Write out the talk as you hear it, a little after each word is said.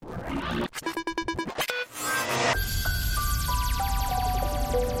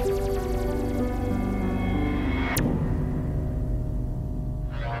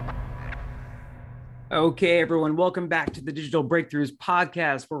Okay, everyone, welcome back to the Digital Breakthroughs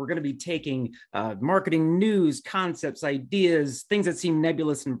podcast, where we're going to be taking marketing news, concepts, ideas, things that seem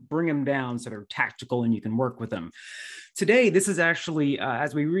nebulous, and bring them down so they're tactical and you can work with them. Today, this is actually,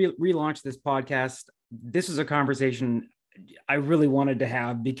 as we relaunch this podcast, this is a conversation I really wanted to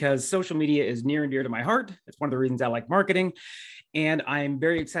have because social media is near and dear to my heart. It's one of the reasons I like marketing. And I'm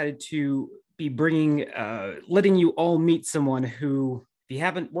very excited to be letting you all meet someone who, if you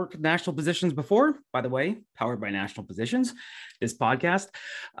haven't worked with national positions before, by the way, powered by National Positions, this podcast,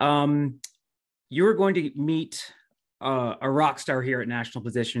 you're going to meet a rock star here at National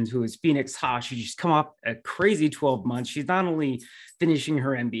Positions who is Phoenix Ha. She's come up a crazy 12 months. She's not only finishing her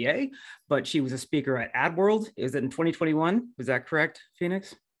MBA, but she was a speaker at AdWorld. Is it in 2021? Was that correct,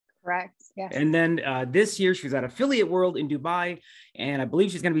 Phoenix? Correct. Yes. And then this year she was at Affiliate World in Dubai, and I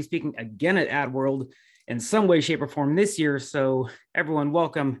believe she's going to be speaking again at AdWorld in some way, shape, or form this year. So everyone,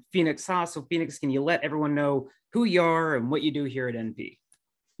 welcome Phoenix Ha. So Phoenix, can you let everyone know who you are and what you do here at NP?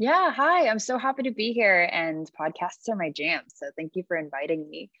 Yeah. Hi. I'm so happy to be here, and podcasts are my jam. So thank you for inviting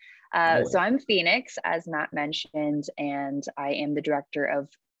me. So I'm Phoenix, as Matt mentioned, and I am the director of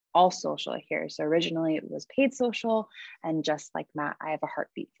all social here. So originally it was paid social, and just like Matt, I have a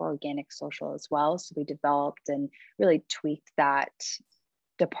heartbeat for organic social as well. So we developed and really tweaked that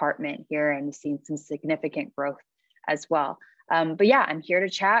department here and seen some significant growth as well. But yeah, I'm here to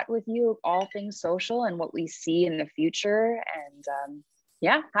chat with you all things social and what we see in the future. And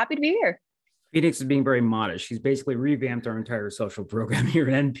yeah, happy to be here. Phoenix is being very modest. She's basically revamped our entire social program here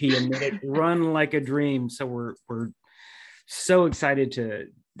at NP and made it run like a dream. So we're so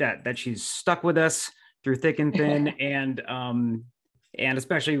excited that she's stuck with us through thick and thin, and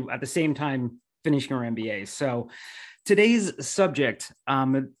especially at the same time finishing her MBA. So today's subject,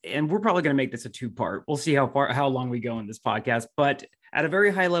 and we're probably going to make this a two-part. We'll see how long we go in this podcast, but at a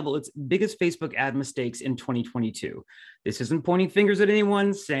very high level, it's biggest Facebook ad mistakes in 2022. This isn't pointing fingers at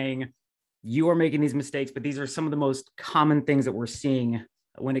anyone saying you are making these mistakes, but these are some of the most common things that we're seeing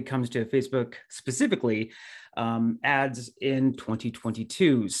when it comes to Facebook specifically, ads in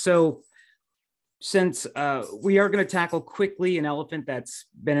 2022. So since we are going to tackle quickly an elephant that's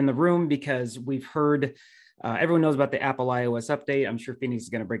been in the room, because we've heard, everyone knows about the Apple iOS update. I'm sure Phoenix is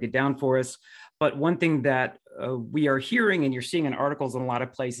going to break it down for us. But one thing that we are hearing, and you're seeing in articles in a lot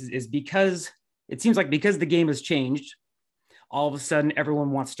of places, is because it seems like because the game has changed, all of a sudden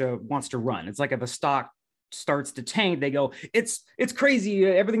everyone wants to run. It's like if a stock starts to tank, they go, it's crazy,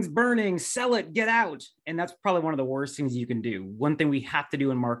 everything's burning, sell it, get out. And that's probably one of the worst things you can do. One thing we have to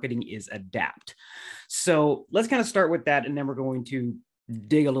do in marketing is adapt. So let's kind of start with that, and then we're going to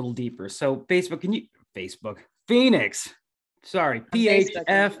dig a little deeper. So Phoenix, sorry,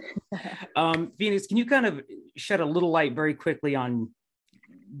 PHF. Phoenix, can you kind of shed a little light very quickly on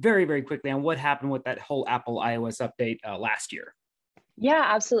what happened with that whole Apple iOS update last year? Yeah,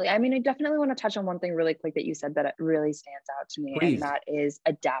 absolutely. I mean, I definitely want to touch on one thing really quick that you said that it really stands out to me. Please. And that is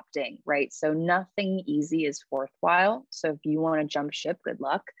adapting, right? So nothing easy is worthwhile. So if you want to jump ship, good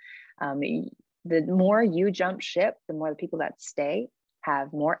luck. The more you jump ship, the more the people that stay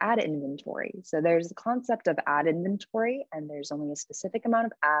have more ad inventory. So there's the concept of ad inventory, and there's only a specific amount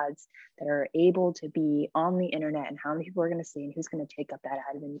of ads that are able to be on the internet, and how many people are going to see and who's going to take up that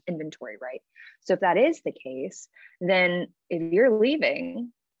ad inventory, right? So if that is the case, then if you're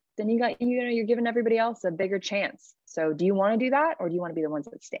leaving, then you're giving everybody else a bigger chance. So do you want to do that, or do you want to be the ones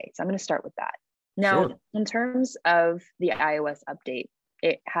that stay? So I'm going to start with that. Now, Sure. In terms of the iOS update,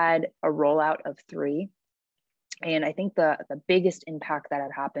 it had a rollout of 3. And I think the biggest impact that had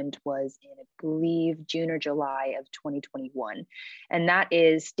happened was in, I believe, June or July of 2021. And that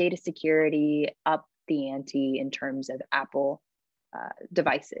is data security up the ante in terms of Apple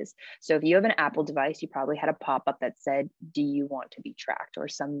devices. So if you have an Apple device, you probably had a pop-up that said, do you want to be tracked, or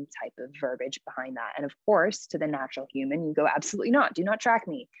some type of verbiage behind that. And of course, to the natural human, you go, absolutely not, do not track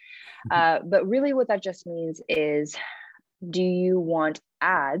me. But really what that just means is, do you want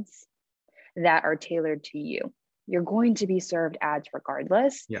ads that are tailored to you? You're going to be served ads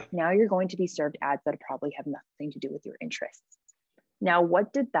regardless. Yeah. Now you're going to be served ads that probably have nothing to do with your interests. Now,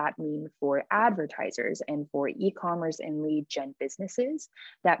 what did that mean for advertisers and for e-commerce and lead gen businesses?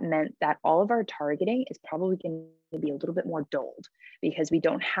 That meant that all of our targeting is probably going to be a little bit more dulled, because we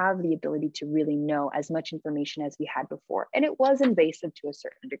don't have the ability to really know as much information as we had before. And it was invasive to a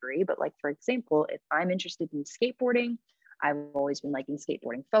certain degree, but like, for example, if I'm interested in skateboarding, I've always been liking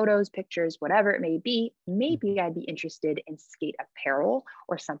skateboarding photos, pictures, whatever it may be. Maybe I'd be interested in skate apparel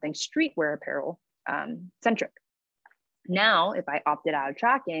or something streetwear apparel centric. Now, if I opted out of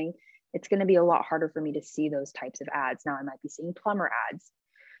tracking, it's going to be a lot harder for me to see those types of ads. Now I might be seeing plumber ads.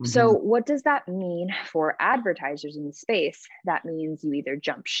 So what does that mean for advertisers in the space? That means you either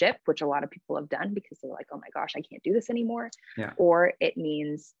jump ship, which a lot of people have done because they're like, oh my gosh, I can't do this anymore. Yeah. Or it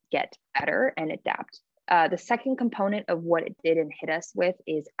means get better and adapt. The second component of what it did and hit us with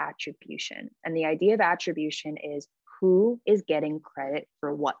is attribution. And the idea of attribution is who is getting credit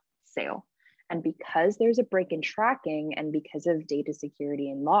for what sale. And because there's a break in tracking and because of data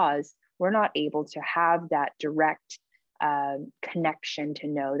security and laws, we're not able to have that direct connection to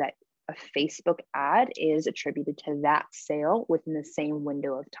know that a Facebook ad is attributed to that sale within the same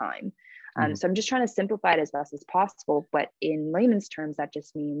window of time. So I'm just trying to simplify it as best as possible. But in layman's terms, that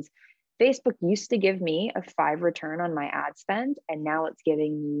just means Facebook used to give me a 5 return on my ad spend, and now it's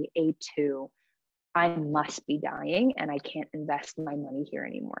giving me a 2. I must be dying and I can't invest my money here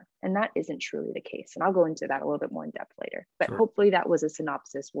anymore. And that isn't truly the case. And I'll go into that a little bit more in depth later, but hopefully that was a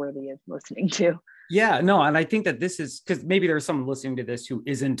synopsis worthy of listening to. Yeah, no. And I think that this is because maybe there's someone listening to this who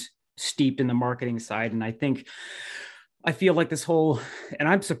isn't steeped in the marketing side. And I feel like this whole, and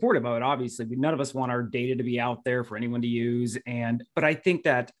I'm supportive of it, obviously, but none of us want our data to be out there for anyone to use. But I think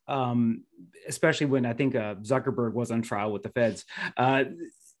that, especially when I think Zuckerberg was on trial with the feds,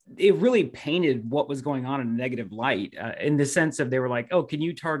 it really painted what was going on in a negative light, in the sense of they were like, oh, can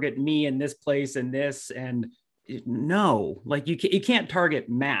you target me in this place and this? And no, like you can't target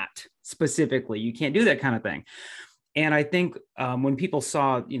Matt specifically. You can't do that kind of thing. And I think when people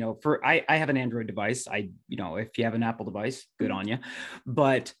saw, I have an Android device. If you have an Apple device, good on you.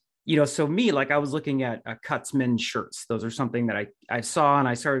 But, so me, like I was looking at Cutsman shirts. Those are something that I saw and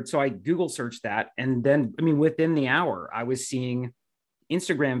I Google searched that. And then, within the hour, I was seeing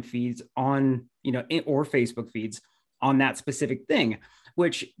Instagram feeds on, or Facebook feeds on that specific thing,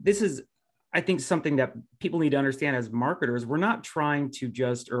 which this is, I think, something that people need to understand as marketers. We're not trying to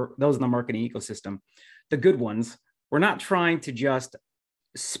or those in the marketing ecosystem, the good ones, we're not trying to just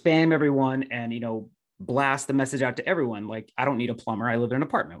spam everyone and, blast the message out to everyone. Like, I don't need a plumber. I live in an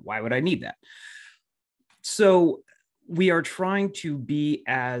apartment. Why would I need that? So we are trying to be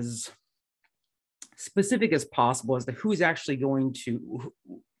as specific as possible as to who's actually going to,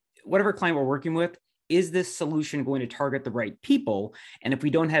 whatever client we're working with, is this solution going to target the right people? And if we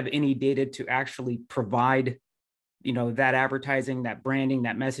don't have any data to actually provide, that advertising, that branding,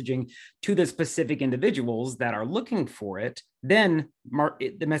 that messaging to the specific individuals that are looking for it, then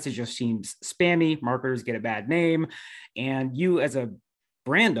the message just seems spammy. Marketers get a bad name, and you as a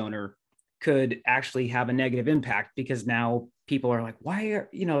brand owner could actually have a negative impact because now people are like, why are,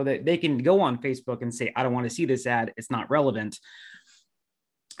 they can go on Facebook and say, I don't want to see this ad. It's not relevant.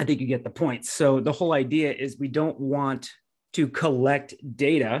 I think you get the point. So the whole idea is we don't want to collect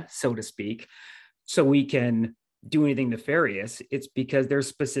data, so to speak, so we can do anything nefarious. It's because there's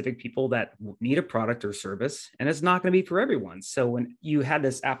specific people that need a product or service, and it's not going to be for everyone. So when you had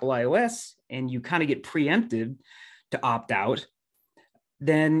this Apple iOS and you kind of get preempted to opt out,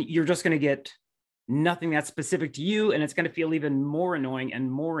 then you're just going to get nothing that's specific to you. And it's going to feel even more annoying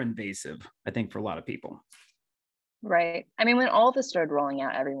and more invasive, I think, for a lot of people. Right. When all of this started rolling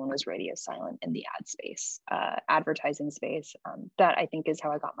out, everyone was radio silent in the ad space, advertising space. That I think is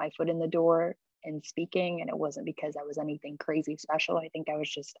how I got my foot in the door in speaking. And it wasn't because I was anything crazy special. I think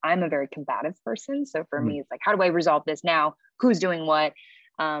I'm a very combative person. So for me, it's like, how do I resolve this now? Who's doing what?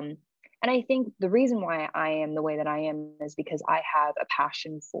 And I think the reason why I am the way that I am is because I have a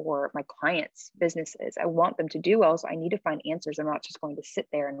passion for my clients' businesses. I want them to do well, so I need to find answers. I'm not just going to sit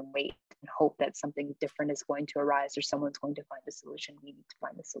there and wait and hope that something different is going to arise or someone's going to find a solution. We need to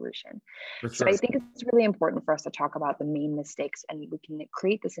find the solution. Sure. So I think it's really important for us to talk about the main mistakes, and we can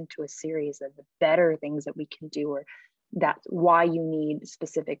create this into a series of the better things that we can do, or that's why you need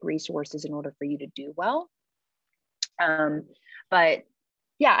specific resources in order for you to do well. But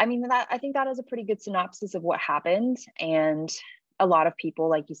yeah, I think that is a pretty good synopsis of what happened. And a lot of people,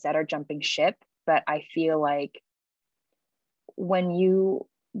 like you said, are jumping ship. But I feel like when you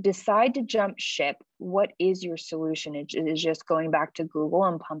decide to jump ship, what is your solution? It is just going back to Google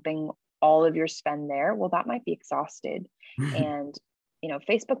and pumping all of your spend there. Well, that might be exhausted. And,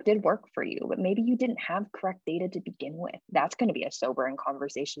 Facebook did work for you, but maybe you didn't have correct data to begin with. That's going to be a sobering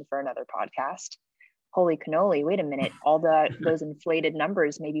conversation for another podcast. Holy cannoli, wait a minute, all those inflated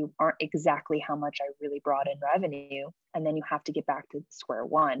numbers maybe aren't exactly how much I really brought in revenue. And then you have to get back to square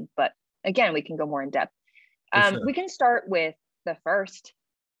one. But again, we can go more in depth. Sure. We can start with the first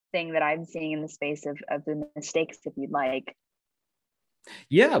thing that I'm seeing in the space of the mistakes, if you'd like.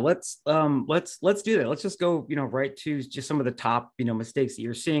 Yeah, let's do that. Let's just go, right to just some of the top, mistakes that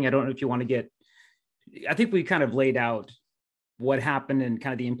you're seeing. I don't know if you want to I think we kind of laid out what happened and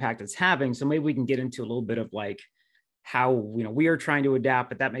kind of the impact it's having. So maybe we can get into a little bit of like how, we are trying to adapt,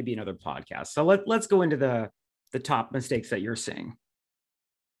 but that may be another podcast. So let's go into the top mistakes that you're seeing.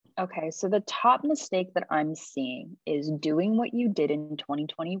 Okay, so the top mistake that I'm seeing is doing what you did in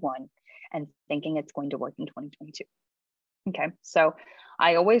 2021 and thinking it's going to work in 2022. Okay, so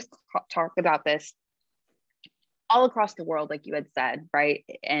I always talk about this all across the world, like you had said, right?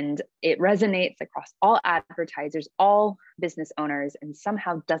 And it resonates across all advertisers, all business owners, and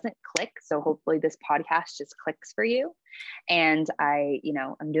somehow doesn't click. So hopefully this podcast just clicks for you. And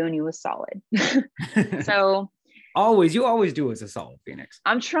I'm doing you a solid. So you always do us a solid, Phoenix.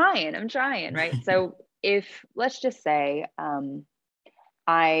 I'm trying, right? So if, let's just say,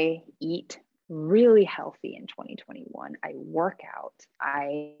 I eat really healthy in 2021. I work out.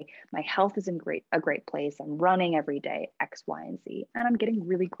 My health is in a great place. I'm running every day, X, Y, and Z, and I'm getting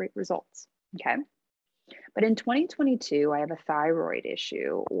really great results. Okay. But in 2022, I have a thyroid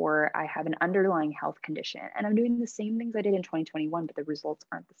issue or I have an underlying health condition, and I'm doing the same things I did in 2021, but the results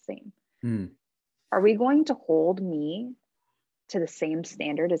aren't the same. Are we going to hold me to the same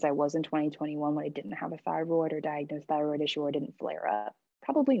standard as I was in 2021 when I didn't have a thyroid or diagnosed thyroid issue or didn't flare up?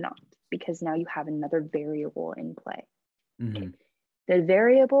 Probably not, because now you have another variable in play. Mm-hmm. The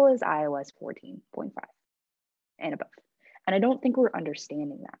variable is iOS 14.5 and above. And I don't think we're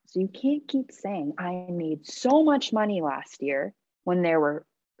understanding that. So you can't keep saying, I made so much money last year when there were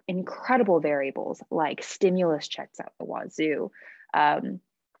incredible variables like stimulus checks at the wazoo.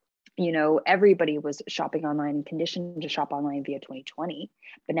 Everybody was shopping online and conditioned to shop online via 2020,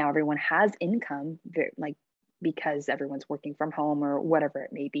 but now everyone has income, because everyone's working from home or whatever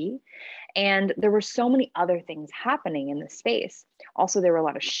it may be. And there were so many other things happening in the space. Also, there were a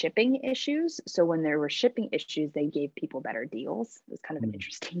lot of shipping issues. So when there were shipping issues, they gave people better deals. It was kind of an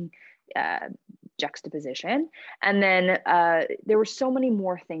interesting juxtaposition. And then there were so many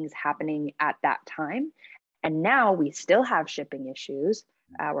more things happening at that time. And now we still have shipping issues.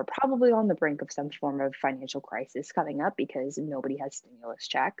 We're probably on the brink of some form of financial crisis coming up because nobody has stimulus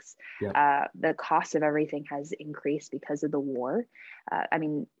checks. Yep. The cost of everything has increased because of the war.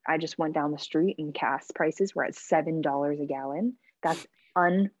 I just went down the street and gas prices were at $7 a gallon. That's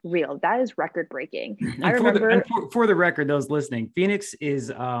unreal. That is record breaking. I remember. For the record, those listening, Phoenix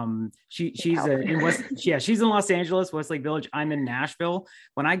is she's in Los Angeles, Westlake Village. I'm in Nashville.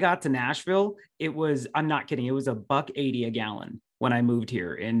 When I got to Nashville, I'm not kidding, it was $1.80 a gallon when I moved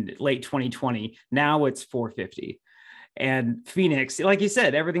here in late 2020. Now it's $4.50. And Phoenix, like you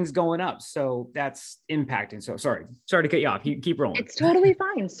said, everything's going up. So that's impacting. So sorry to cut you off. Keep rolling. It's totally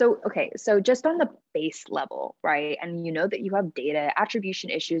fine. So, okay. So just on the base level, right? And you know that you have data attribution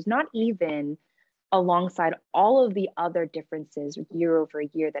issues, not even alongside all of the other differences year over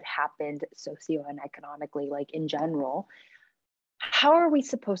year that happened socio and economically, like in general. How are we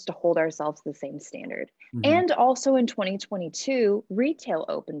supposed to hold ourselves to the same standard? Mm-hmm. And also in 2022, retail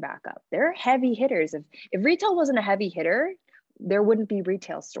opened back up. They're heavy hitters. If retail wasn't a heavy hitter, there wouldn't be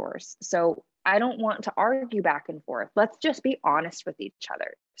retail stores. So I don't want to argue back and forth. Let's just be honest with each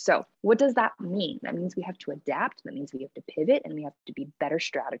other. So what does that mean? That means we have to adapt. That means we have to pivot and we have to be better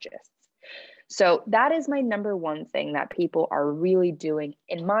strategists. So that is my number one thing that people are really doing,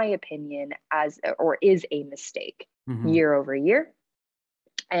 in my opinion, is a mistake. Mm-hmm. Year over year.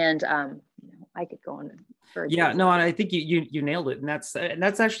 And I could go on for and I think you nailed it. And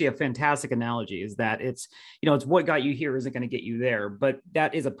that's actually a fantastic analogy, is that it's what got you here isn't going to get you there. But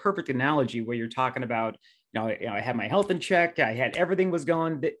that is a perfect analogy where you're talking about, I had my health in check, I had everything was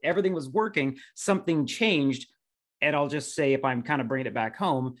working, something changed. And I'll just say, if I'm kind of bringing it back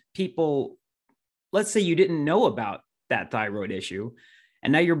home, people, let's say you didn't know about that thyroid issue,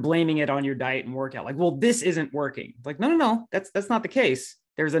 and now you're blaming it on your diet and workout. Like, well, this isn't working. Like, no, that's not the case.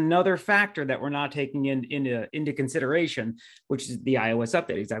 There's another factor that we're not taking into consideration, which is the iOS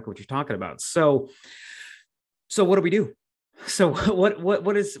update, exactly what you're talking about. So what do we do? So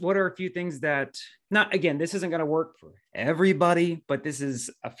what are a few things that, not, again, this isn't going to work for everybody, but this is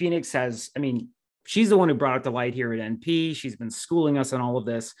Phoenix she's the one who brought it to light here at NP. She's been schooling us on all of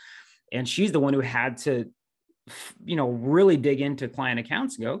this, and she's the one who had to really dig into client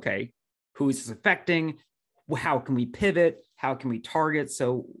accounts and go, okay, who is this affecting? How can we pivot? How can we target?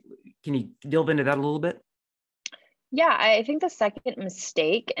 So can you delve into that a little bit? Yeah, I think the second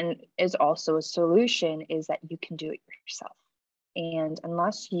mistake, and is also a solution, is that you can do it yourself. And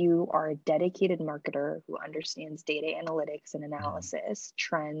unless you are a dedicated marketer who understands data analytics and analysis,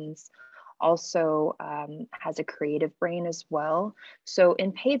 trends, also has a creative brain as well. So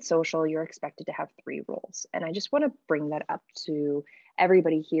in paid social, you're expected to have 3 roles. And I just want to bring that up to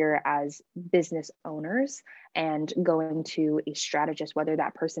everybody here as business owners and going to a strategist, whether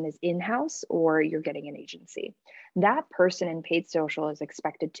that person is in-house or you're getting an agency. That person in paid social is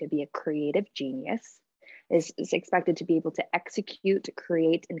expected to be a creative genius, is expected to be able to execute, to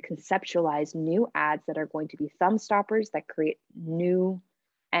create, and conceptualize new ads that are going to be thumb stoppers that create new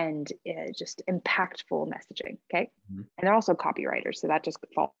and just impactful messaging, okay? Mm-hmm. And they're also copywriters, so that just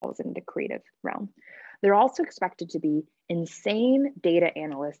falls into the creative realm. They're also expected to be insane data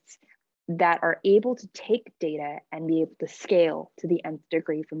analysts that are able to take data and be able to scale to the nth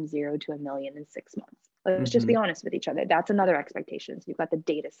degree from 0 to 1 million in 6 months. Let's just be honest with each other. That's another expectation. So you've got the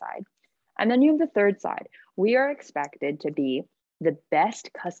data side. And then you have the third side. We are expected to be the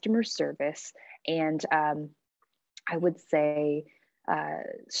best customer service and I would say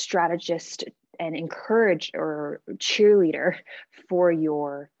strategist and encourage or cheerleader for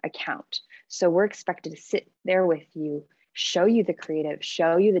your account. So we're expected to sit there with you, show you the creative,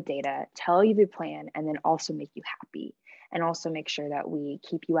 show you the data, tell you the plan, and then also make you happy. And also make sure that we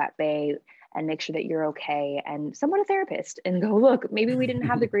keep you at bay and make sure that you're okay, and somewhat a therapist, and go, look, maybe we didn't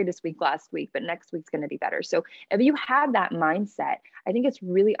have the greatest week last week, but next week's going to be better. So if you have that mindset, I think it's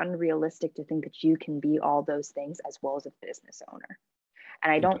really unrealistic to think that you can be all those things as well as a business owner.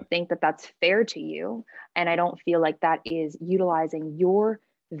 And I don't think that that's fair to you. And I don't feel like that is utilizing your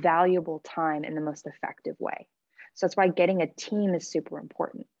valuable time in the most effective way. So that's why getting a team is super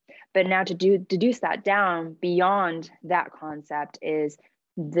important. But now to deduce that down beyond that concept is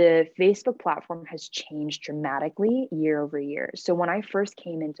the Facebook platform has changed dramatically year over year. So when I first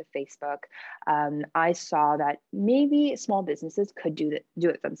came into Facebook, I saw that maybe small businesses could do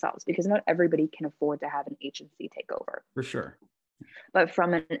it themselves, because not everybody can afford to have an agency take over. For sure. But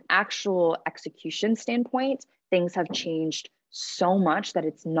from an actual execution standpoint, things have changed so much that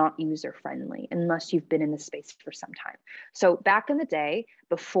it's not user friendly unless you've been in the space for some time. So back in the day,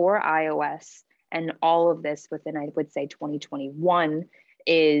 before iOS and all of this within, I would say 2021,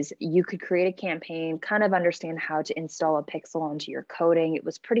 is you could create a campaign, kind of understand how to install a pixel onto your coding. It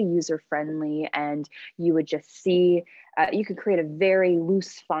was pretty user friendly, and you would just see, you could create a very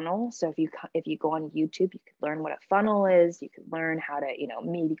loose funnel. So if you go on YouTube, you could learn what a funnel is. You could learn how to,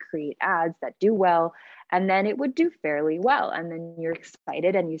 maybe create ads that do well, and then it would do fairly well. And then you're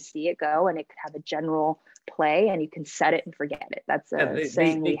excited and you see it go, and it could have a general play, and you can set it and forget it. That's a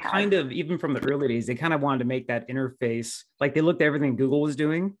saying we have. Kind of, even from the early days, they kind of wanted to make that interface, like they looked at everything Google was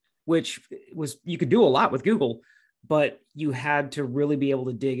doing, which was, you could do a lot with Google, but you had to really be able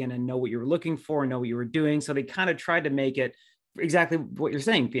to dig in and know what you were looking for and know what you were doing. So they kind of tried to make it exactly what you're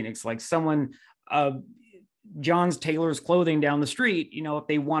saying, Phoenix, like someone, John's Taylor's clothing down the street, if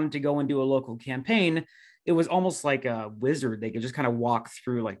they wanted to go and do a local campaign, it was almost like a wizard. They could just kind of walk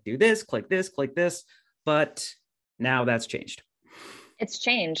through, like, do this, click this, click this. But now that's changed. It's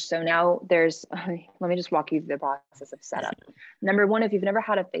changed. So now there's, let me just walk you through the process of setup. Number one, if you've never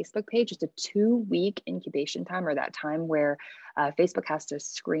had a Facebook page, it's a 2-week incubation time, or that time where Facebook has to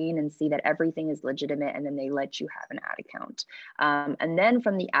screen and see that everything is legitimate, and then they let you have an ad account. And then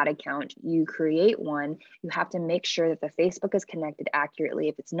from the ad account, you create one. You have to make sure that the Facebook is connected accurately.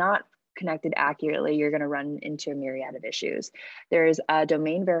 If it's not connected accurately, you're going to run into a myriad of issues. There's a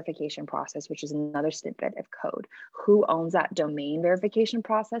domain verification process, which is another snippet of code. Who owns that domain verification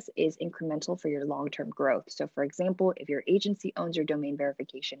process is incremental for your long-term growth. So for example, if your agency owns your domain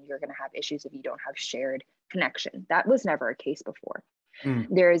verification, you're going to have issues if you don't have shared connection. That was never a case before.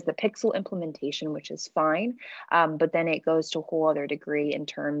 There is the pixel implementation, which is fine, but then it goes to a whole other degree in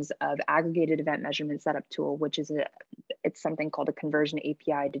terms of aggregated event measurement setup tool, which is it's something called a conversion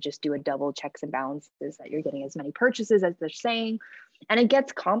API to just do a double checks and balances that you're getting as many purchases as they're saying. And it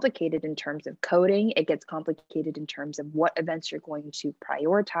gets complicated in terms of coding. It gets complicated in terms of what events you're going to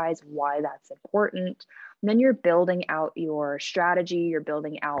prioritize, why that's important. And then you're building out your strategy, you're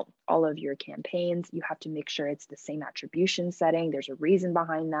building out all of your campaigns. You have to make sure it's the same attribution setting. There's a reason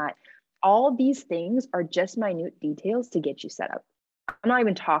behind that. All these things are just minute details to get you set up. I'm not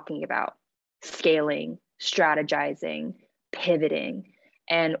even talking about scaling, strategizing, pivoting.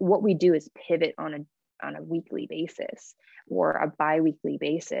 And what we do is pivot on a weekly basis or a bi-weekly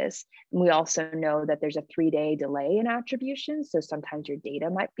basis. And we also know that there's a 3-day delay in attribution. So sometimes your data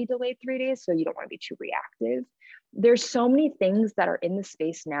might be delayed 3 days. So you don't want to be too reactive. There's so many things that are in the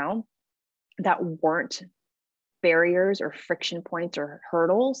space now that weren't barriers or friction points or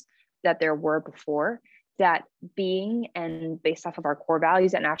hurdles that there were before, that being, and based off of our core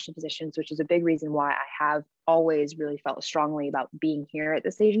values at National Physicians, which is a big reason why I have always really felt strongly about being here at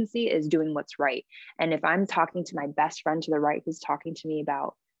this agency, is doing what's right. And if I'm talking to my best friend to the right who's talking to me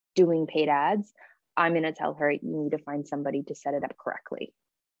about doing paid ads, I'm going to tell her, you need to find somebody to set it up correctly,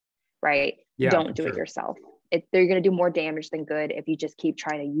 right? Yeah, don't do sure. it yourself. They're going to do more damage than good if you just keep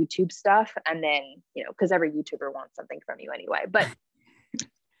trying to YouTube stuff. And then, because every YouTuber wants something from you anyway. But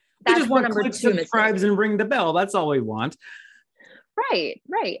we just want number click, two subscribes, mistake. and ring the bell. That's all we want. Right.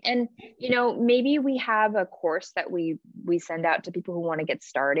 And, maybe we have a course that we send out to people who want to get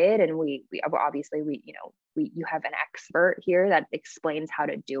started. And we obviously, you have an expert here that explains how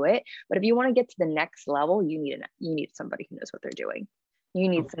to do it. But if you want to get to the next level, you need somebody who knows what they're doing. You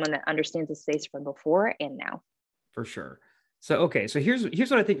need someone that understands the space from before and now. For sure. So, okay. So here's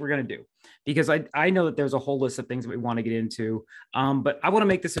what I think we're going to do, because I know that there's a whole list of things that we want to get into, but I want to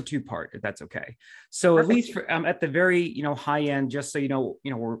make this a 2-part, if that's okay. So Perfect. At least for, at the very, high end, just so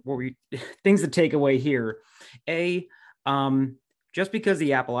we things to take away here. Just because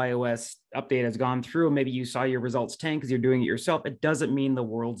the Apple iOS update has gone through, maybe you saw your results tank because you're doing it yourself, it doesn't mean the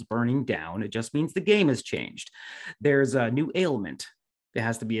world's burning down. It just means the game has changed. There's a new ailment that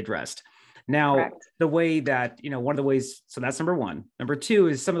has to be addressed. Now, Correct. The way that, one of the ways, so that's number one. Number two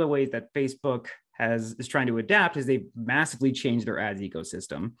is some of the ways that Facebook is trying to adapt is they've massively changed their ads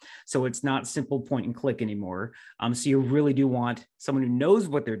ecosystem. So it's not simple point and click anymore. So you really do want someone who knows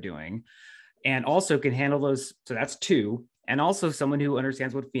what they're doing and also can handle those. So that's 2. And also someone who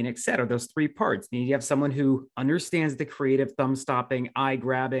understands what Phoenix said, are those 3 parts. You have someone who understands the creative, thumb-stopping,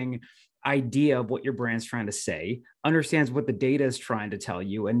 eye-grabbing idea of what your brand's trying to say, understands what the data is trying to tell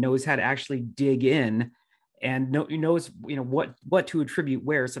you, and knows how to actually dig in and knows what to attribute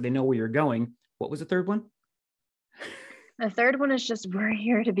where, so they know where you're going. What was the third one? The third one is just, we're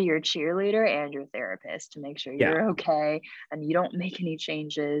here to be your cheerleader and your therapist to make sure you're okay and you don't make any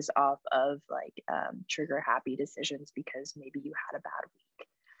changes off of trigger happy decisions because maybe you had a bad week.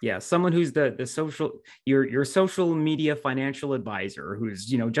 Yeah, someone who's the social, your social media financial advisor, who's,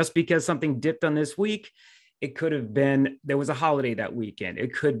 just because something dipped on this week, it could have been, there was a holiday that weekend.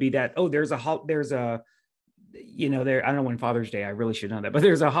 It could be that, I don't know when Father's Day, I really should know that, but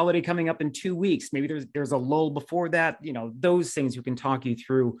there's a holiday coming up in 2 weeks. Maybe there's a lull before that, those things who can talk you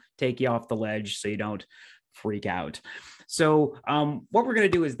through, take you off the ledge so you don't freak out. So what we're going to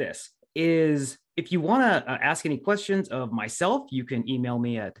do is this. If you want to ask any questions of myself, you can email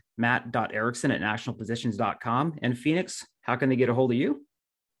me at matt.erickson@nationalpositions.com. And Phoenix, how can they get a hold of you?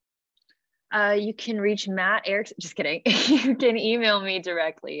 You can reach Matt Erickson. Just kidding. You can email me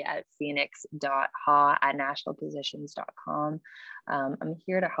directly at phoenix.ha@nationalpositions.com. I'm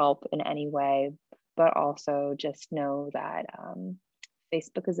here to help in any way, but also just know that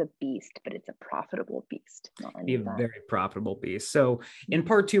Facebook is a beast, but it's a profitable beast. Be a very profitable beast. So in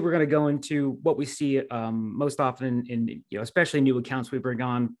part 2, we're going to go into what we see most often in especially new accounts we bring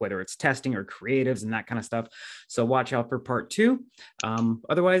on, whether it's testing or creatives and that kind of stuff. So watch out for part 2.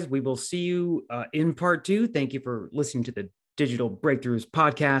 Otherwise, we will see you in part 2. Thank you for listening to the Digital Breakthroughs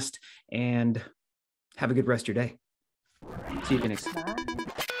podcast, and have a good rest of your day. See you, Phoenix.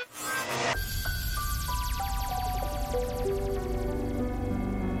 Bye.